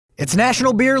It's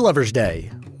National Beer Lovers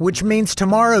Day, which means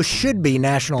tomorrow should be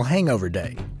National Hangover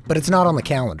Day, but it's not on the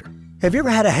calendar. Have you ever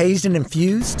had a hazed and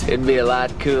infused? It'd be a lot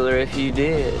cooler if you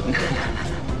did.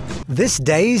 This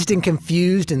dazed and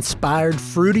confused inspired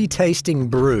fruity tasting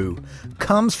brew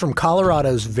comes from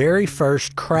Colorado's very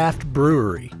first craft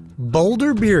brewery,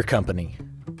 Boulder Beer Company.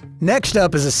 Next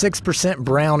up is a 6%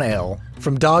 brown ale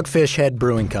from Dogfish Head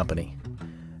Brewing Company.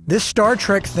 This Star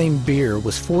Trek-themed beer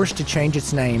was forced to change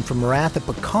its name from Maratha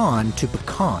Pecan to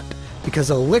Pecant because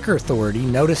a liquor authority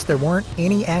noticed there weren't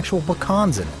any actual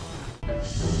pecans in it.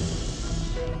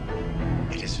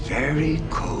 It is very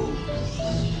cold.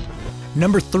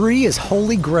 Number 3 is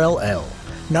Holy Grail Ale.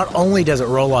 Not only does it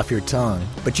roll off your tongue,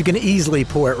 but you can easily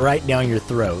pour it right down your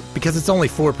throat because it's only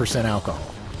 4%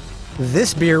 alcohol.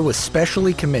 This beer was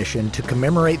specially commissioned to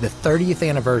commemorate the 30th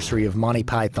anniversary of Monty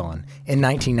Python in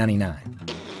 1999.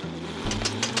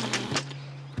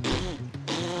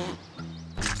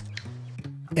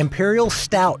 Imperial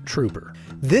Stout Trooper.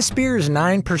 This beer is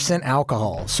 9%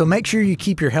 alcohol, so make sure you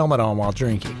keep your helmet on while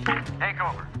drinking. Take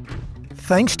over.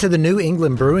 Thanks to the New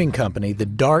England Brewing Company, the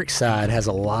dark side has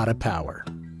a lot of power.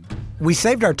 We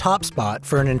saved our top spot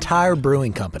for an entire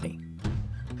brewing company.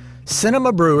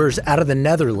 Cinema Brewers out of the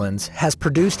Netherlands has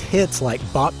produced hits like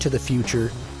Bach to the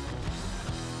Future,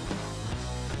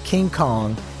 King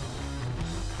Kong,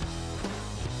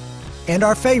 and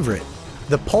our favorite,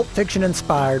 the Pulp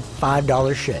Fiction-inspired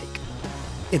 $5 Shake.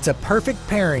 It's a perfect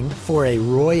pairing for a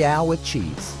Royale with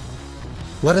cheese.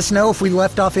 Let us know if we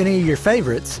left off any of your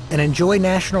favorites, and enjoy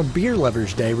National Beer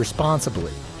Lovers Day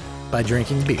responsibly by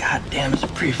drinking beer. God damn, it's a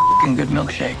pretty f***ing good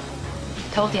milkshake.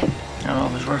 Told you. I don't know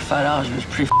if it was worth $5, but it was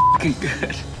pretty f***ing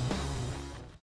good.